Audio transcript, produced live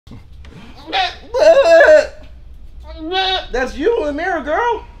That's you in the mirror,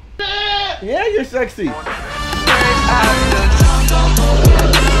 girl. Yeah, you're sexy.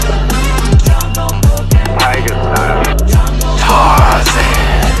 Tarzann.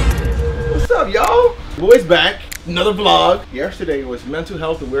 What's up, y'all? Boys back. Another vlog. Yesterday was Mental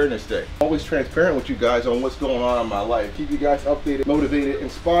Health Awareness Day. Always transparent with you guys on what's going on in my life. Keep you guys updated, motivated,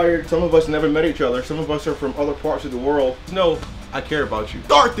 inspired. Some of us never met each other. Some of us are from other parts of the world. No, I care about you.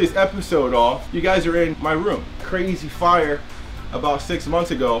 Start this episode off. You guys are in my room. Crazy fire about 6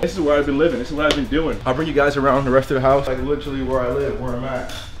 months ago. This is where I've been living. This is what I've been doing. I'll bring you guys around the rest of the house. Like literally where I live, where I'm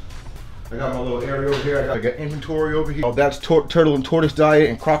at. I got my little area over here. I got inventory over here. Oh, that's turtle and tortoise diet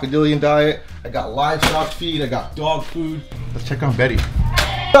and crocodilian diet. I got livestock feed. I got dog food. Let's check on Betty.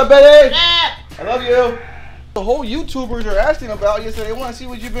 What's up, Betty? I love you. The whole YouTubers are asking about you, so they want to see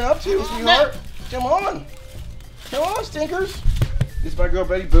what you've been up to, sweetheart. Come on. Come on, stinkers. This is my girl,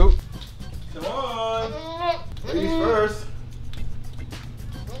 Betty Boot. Come on. Ladies first.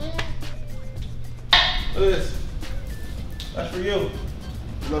 Look at this. That's for you.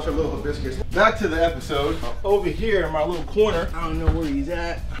 Those are little biscuits. Back to the episode. Over here in my little corner, I don't know where he's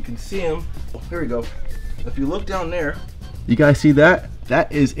at. You can see him. Oh, here we go. If you look down there, you guys see that? That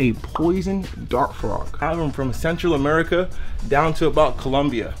is a poison dart frog. I have them from Central America down to about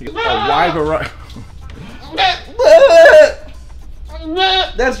Colombia. A wide variety.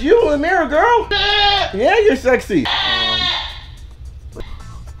 That's you in the mirror, girl. Yeah, you're sexy.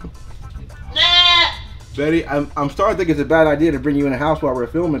 Betty, I'm starting to think it's a bad idea to bring you in the house while we're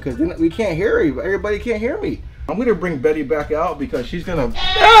filming because then we can't hear you. Everybody can't hear me. I'm gonna bring Betty back out because she's gonna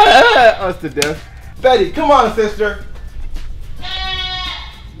us to death. Betty, come on, sister.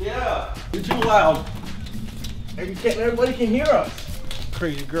 Yeah, you're too loud. Everybody can hear us.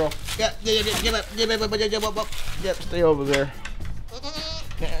 Crazy girl. Yeah, stay over there.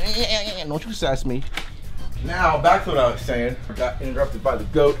 Don't you sass me. Now back to what I was saying. I got interrupted by the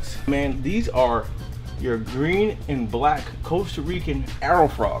goats. Man, these are your green and black Costa Rican arrow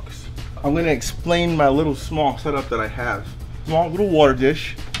frogs. I'm gonna explain my little small setup that I have. Small little water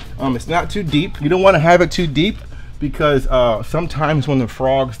dish. It's not too deep. You don't want to have it too deep because sometimes when the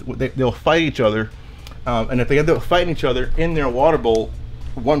frogs, they'll fight each other. And if they end up fighting each other in their water bowl,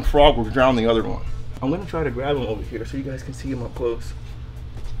 one frog will drown the other one. I'm gonna try to grab him over here so you guys can see him up close.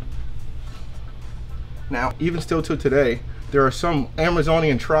 Now, even still till today, there are some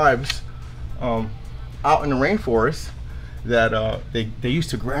Amazonian tribes out in the rainforest that they used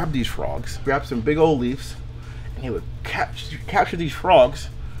to grab these frogs, grab some big old leaves, and they would capture these frogs.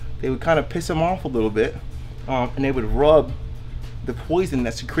 They would kind of piss them off a little bit, and they would rub the poison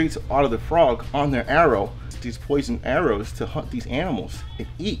that secretes out of the frog on their arrow, these poison arrows, to hunt these animals and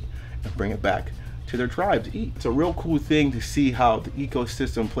eat and bring it back to their tribe to eat. It's a real cool thing to see how the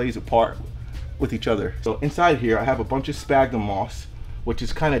ecosystem plays a part with each other. So inside here I have a bunch of sphagnum moss, which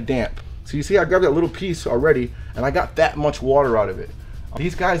is kind of damp. So you see I grabbed that little piece already and I got that much water out of it.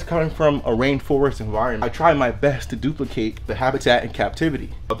 These guys coming from a rainforest environment, I try my best to duplicate the habitat in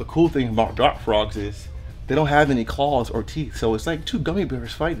captivity. But the cool thing about dart frogs is they don't have any claws or teeth, so it's like two gummy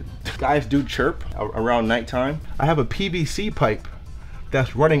bears fighting. Guys do chirp around nighttime. I have a PVC pipe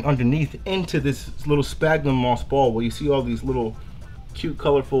that's running underneath into this little sphagnum moss ball where you see all these little cute,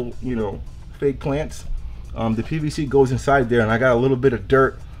 colorful, you know, fake plants. The PVC goes inside there and I got a little bit of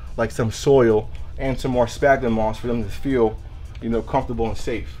dirt, like some soil and some more sphagnum moss for them to feel, you know, comfortable and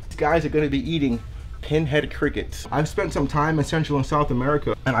safe. These guys are going to be eating pinhead crickets. I've spent some time in Central and South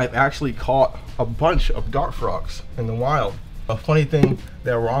America and I've actually caught a bunch of dart frogs in the wild. A funny thing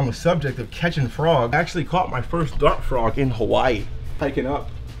that we're on the subject of catching frogs, I actually caught my first dart frog in Hawaii, hiking up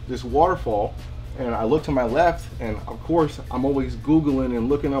this waterfall, and I looked to my left and of course I'm always Googling and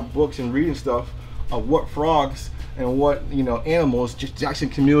looking up books and reading stuff of what frogs and what, you know, animals, just Jackson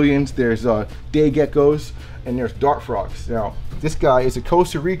chameleons, there's day geckos, and there's dart frogs. Now, this guy is a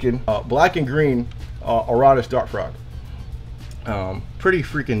Costa Rican black and green Aratus dart frog. Pretty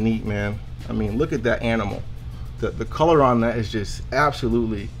freaking neat, man. I mean, look at that animal. The color on that is just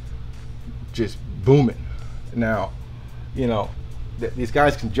absolutely just booming. Now, you know, these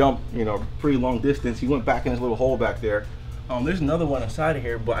guys can jump, you know, pretty long distance. He went back in his little hole back there. There's another one inside of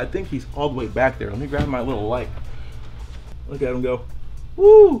here, but I think he's all the way back there. Let me grab my little light. Look at him go.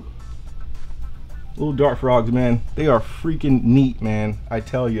 Woo! Little dart frogs, man. They are freaking neat, man. I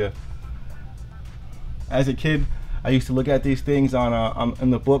tell you. As a kid, I used to look at these things on in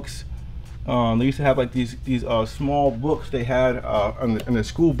the books. They used to have like these small books they had in the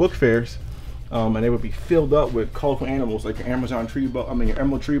school book fairs, and they would be filled up with colorful animals like your Amazon tree boa, your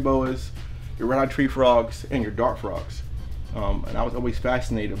emerald tree boas, your red-eyed tree frogs, and your dart frogs. And I was always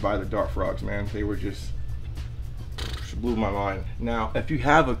fascinated by the dart frogs, man. They were just blew my mind. Now, if you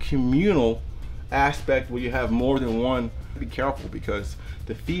have a communal aspect where you have more than one, be careful, because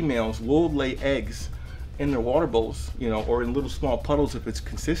the females will lay eggs in their water bowls, you know, or in little small puddles if it's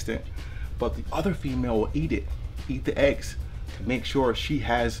consistent, but the other female will eat the eggs to make sure she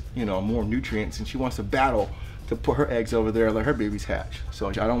has, you know, more nutrients, and she wants to battle to put her eggs over there and let her babies hatch. So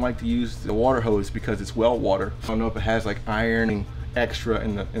I don't like to use the water hose because it's well water. I don't know if it has like iron extra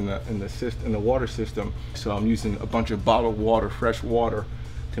in the water system, so I'm using a bunch of bottled water, fresh water,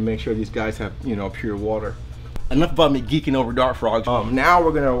 to make sure these guys have, you know, pure water. Enough about me geeking over dart frogs. Now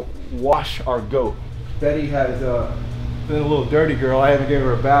we're gonna wash our goat. Betty has been a little dirty girl. I haven't given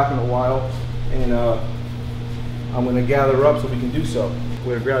her a bath in a while, and I'm gonna gather her up so we can do so.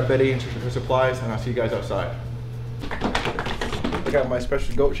 We're gonna grab Betty and her supplies, and I'll see you guys outside. I got my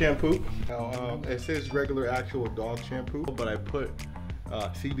special goat shampoo. Now, it says regular actual dog shampoo, but I put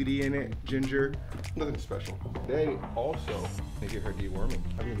CBD in it, ginger, nothing special. Today also, they give her deworming.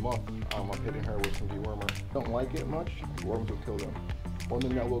 Every month, I'm hitting her with some dewormer. Don't like it much, worms will kill them. One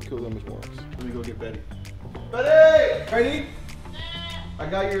thing that will kill them is worms. Let me go get Betty. Betty! Ready? I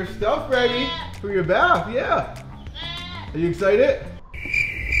got your stuff ready for your bath, yeah. Are you excited?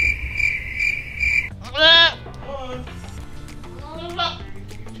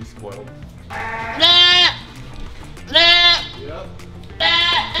 She's spoiled. Yep.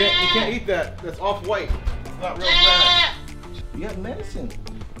 You can't eat that. That's off-white. It's not real bad. You got medicine.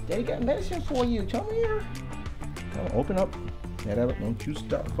 Daddy got medicine for you. Come here. Come on, open up. Yeah, don't you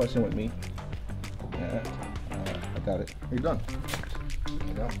stop fussing with me. Yeah, I got it. You're done.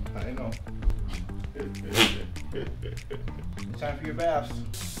 I know. It's time for your baths.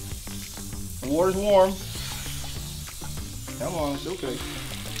 The water's warm. Come on, it's okay.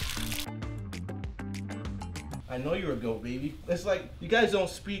 I know you're a goat, baby. It's like, you guys don't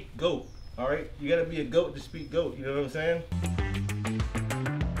speak goat, all right? You gotta be a goat to speak goat, you know what I'm saying?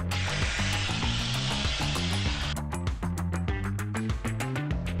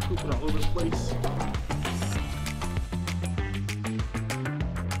 Pooping all over the place.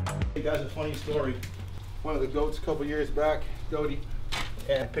 Hey guys, a funny story. One of the goats a couple years back, Dodie,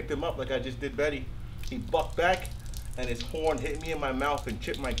 and I picked him up like I just did Betty. He bucked back, and his horn hit me in my mouth and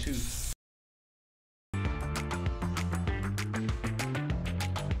chipped my tooth.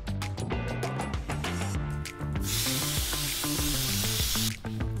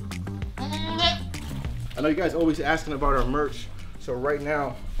 I know you guys always asking about our merch, so right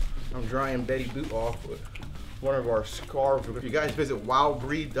now I'm drying Betty Boot off with one of our scarves. If you guys visit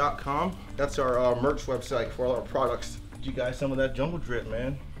wildbreed.com, that's our merch website for all our products. Get you guys some of that jungle drip,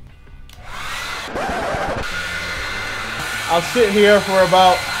 man. I'll sit here for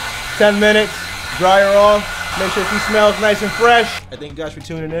about 10 minutes, dry her off, make sure she smells nice and fresh. I thank you guys for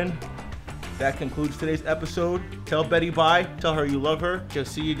tuning in. That concludes today's episode. Tell Betty bye, tell her you love her.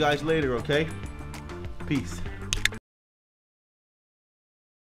 Just see you guys later, okay? Peace.